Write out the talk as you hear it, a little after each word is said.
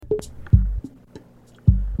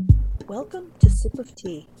Welcome to Sip of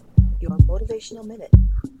Tea, your motivational minute,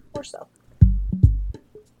 or so.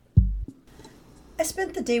 I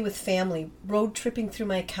spent the day with family, road tripping through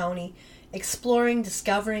my county, exploring,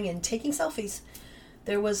 discovering, and taking selfies.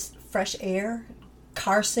 There was fresh air,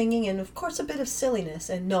 car singing, and of course a bit of silliness.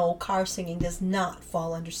 And no, car singing does not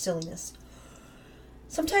fall under silliness.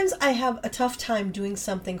 Sometimes I have a tough time doing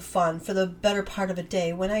something fun for the better part of a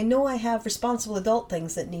day when I know I have responsible adult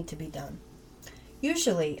things that need to be done.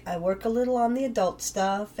 Usually, I work a little on the adult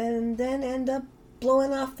stuff and then end up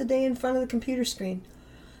blowing off the day in front of the computer screen.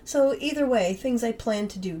 So either way, things I plan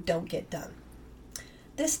to do don't get done.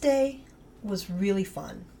 This day was really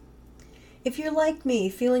fun. If you're like me,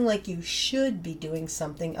 feeling like you should be doing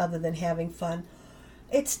something other than having fun,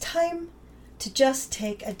 it's time to just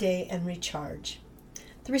take a day and recharge.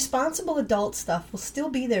 The responsible adult stuff will still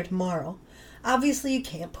be there tomorrow. Obviously, you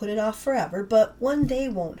can't put it off forever, but one day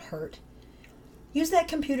won't hurt. Use that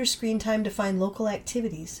computer screen time to find local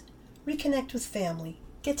activities, reconnect with family,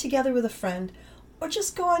 get together with a friend, or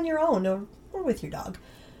just go on your own or with your dog.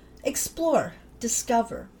 Explore,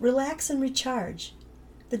 discover, relax, and recharge.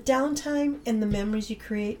 The downtime and the memories you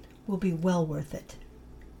create will be well worth it.